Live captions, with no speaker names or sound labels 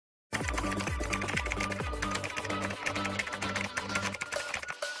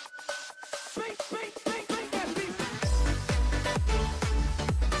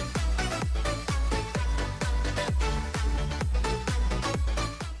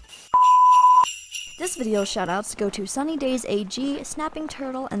This video shoutouts go to Sunny Days AG, Snapping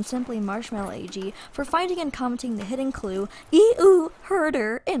Turtle, and Simply Marshmallow AG for finding and commenting the hidden clue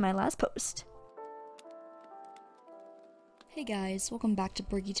𝐸𝑢𝑢𝑢𝑢 in my last post. Hey guys, welcome back to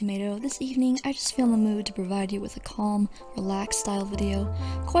PerkyTomato. This evening, I just feel in the mood to provide you with a calm, relaxed style video.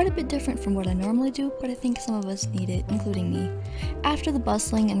 Quite a bit different from what I normally do, but I think some of us need it, including me. After the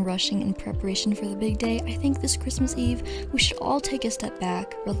bustling and rushing in preparation for the big day, I think this Christmas Eve, we should all take a step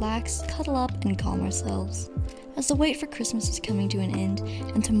back, relax, cuddle up, and calm ourselves. As the wait for Christmas is coming to an end,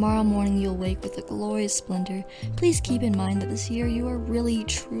 and tomorrow morning you'll wake with a glorious splendor, please keep in mind that this year you are really,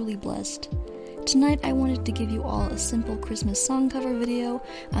 truly blessed. Tonight I wanted to give you all a simple Christmas song cover video.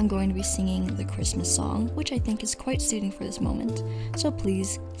 I'm going to be singing the Christmas song, which I think is quite suiting for this moment. So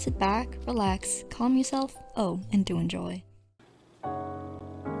please, sit back, relax, calm yourself, and do enjoy.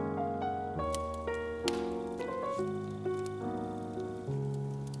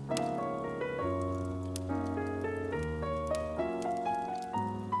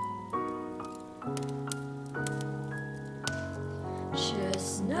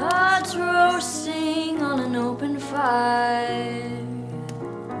 Chestnuts roasting on an open fire,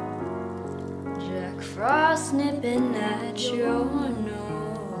 Jack Frost nipping at your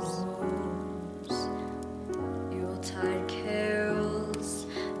nose, Yuletide carols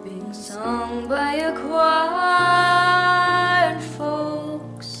being sung by a choir, and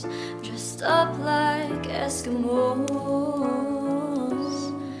folks dressed up like Eskimos.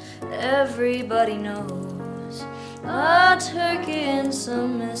 Everybody knows a turkey and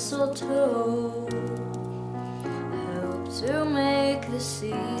some mistletoe help to make the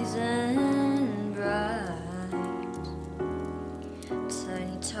season bright.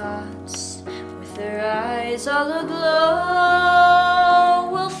 Tiny tots with their eyes all aglow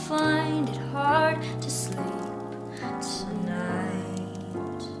will find it hard to sleep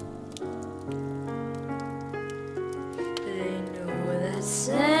tonight. They know that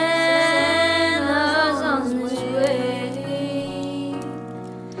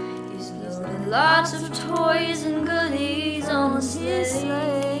lots of toys and goodies on the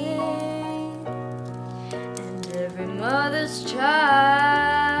sleigh, and every mother's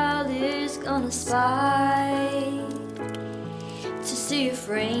child is gonna spy to see if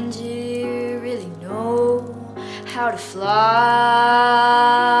reindeer really know how to fly.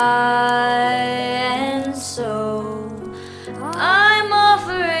 And so I'm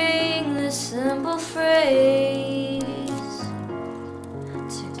offering this simple phrase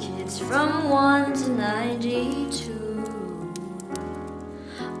from 1 to 92.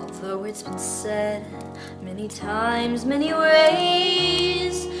 Although it's been said many times, many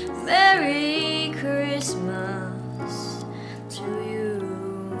ways, Merry Christmas to you.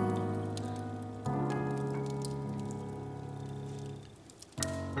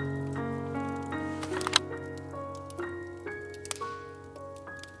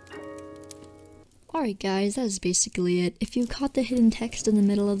 Alright guys, that is basically it. If you caught the hidden text in the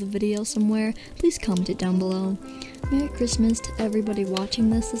middle of the video somewhere, please comment it down below. Merry Christmas to everybody watching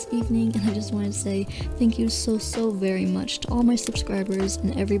this evening, and I just want to say thank you so very much to all my subscribers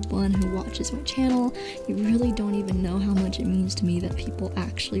and everyone who watches my channel. You really don't even know how much it means to me that people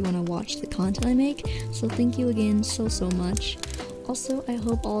actually want to watch the content I make, so thank you again so much. Also, I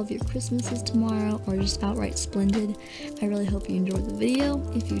hope all of your Christmases tomorrow are just outright splendid. I really hope you enjoyed the video.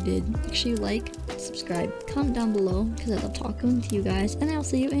 If you did, make sure you like, subscribe, comment down below, because I love talking to you guys, and I'll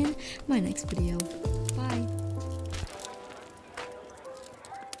see you in my next video. Bye!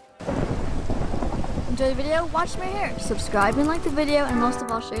 Enjoy the video, watch my hair, subscribe and like the video, and most of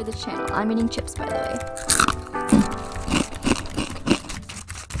all share this channel. I'm eating chips, by the way.